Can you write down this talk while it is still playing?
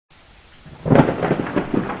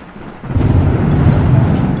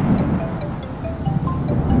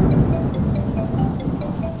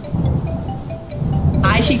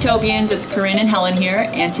Chictopians, it's Corrine and Helen here,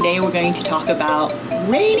 and today we're going to talk about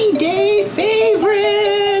rainy day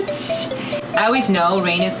favorites. I always know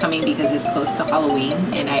rain is coming because it's close to Halloween,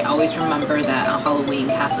 and I always remember that on Halloween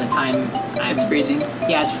half the time It's freezing.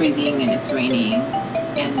 Yeah, it's freezing and it's raining.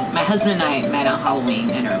 And my husband and I met on Halloween,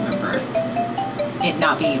 and I remember it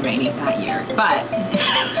not being raining that year. But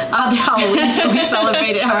other Halloween, so we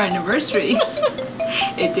celebrated our anniversary.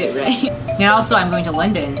 It did rain. And also I'm going to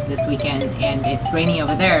London this weekend and it's raining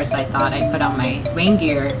over there, so I thought I'd put on my rain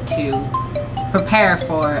gear to prepare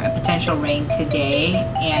for a potential rain today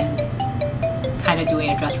and kind of doing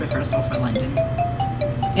a dress rehearsal for London.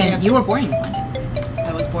 And you were born in London.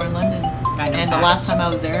 I was born in London. And the last time I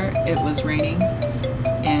was there, it was raining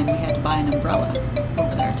and we had to buy an umbrella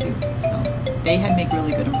over there too. So they had make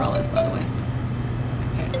really good umbrellas, by the way.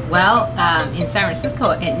 Okay. Well, in San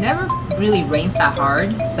Francisco, it never really rains that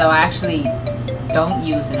hard, so I actually don't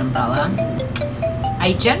use an umbrella.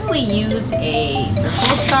 I generally use a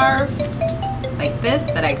circle scarf like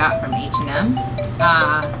this that I got from H&M.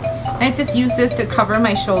 I just use this to cover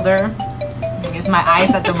my shoulder, I guess my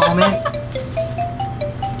eyes at the moment,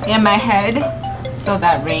 and my head so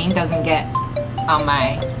that rain doesn't get on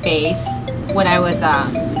my face. When I was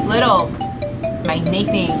little,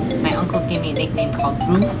 my uncles gave me a nickname called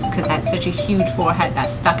Roof because I had such a huge forehead that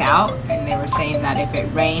stuck out, and they were saying that if it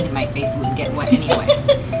rained, my face would get wet anyway.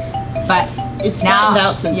 But it's now, flattened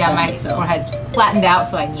out since yeah, then, my forehead's flattened out,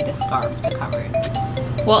 so I need a scarf to cover it.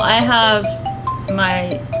 Well, I have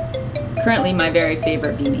currently my very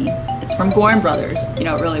favorite beanie. It's from Corrine Brothers. You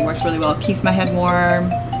know, it really works really well. It keeps my head warm.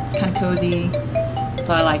 It's kind of cozy,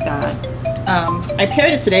 so I like that. I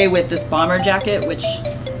paired it today with this bomber jacket, which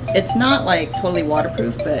it's not like totally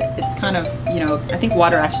waterproof, but it's kind of, you know, I think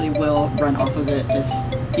water actually will run off of it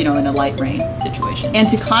if, you know, in a light rain situation. And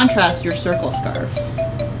to contrast your circle scarf,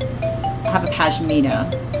 I have a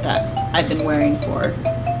pashmina that I've been wearing for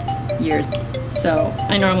years. So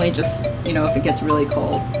I normally just, you know, if it gets really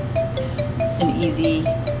cold, an easy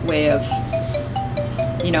way of,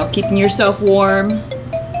 you know, keeping yourself warm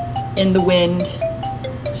in the wind.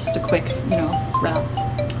 It's just a quick, you know, wrap.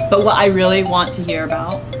 But what I really want to hear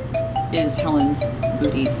about is Helen's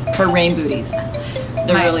booties, her rain booties.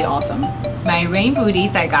 They're really awesome. My rain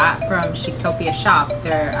booties I got from Chictopia shop.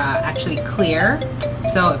 They're actually clear.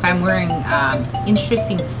 So if I'm wearing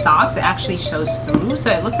interesting socks, it actually shows through. So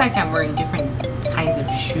it looks like I'm wearing different kinds of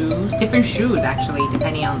shoes. Different shoes actually,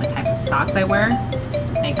 depending on the type of socks I wear.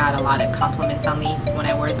 I got a lot of compliments on these when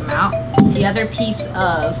I wear them out. The other piece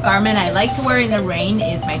of garment I like to wear in the rain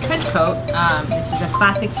is my trench coat. This is a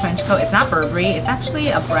classic trench coat. It's not Burberry. It's actually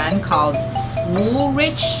a brand called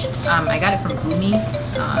Woolrich. I got it from Boomies.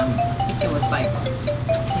 I think it was like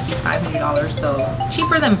maybe $500, so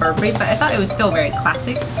cheaper than Burberry, but I thought it was still very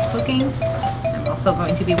classic looking. I'm also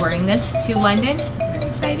going to be wearing this to London. I'm very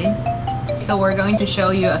excited. So we're going to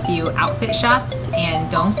show you a few outfit shots, and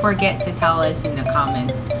don't forget to tell us in the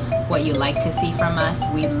comments what you like to see from us.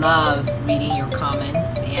 We love reading your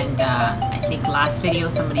comments, and I think last video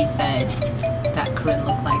somebody said that Corrine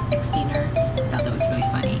looked like Extiner. I thought that was really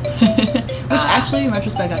funny. Which actually in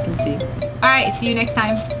retrospect I can see. Alright, see you next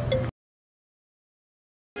time.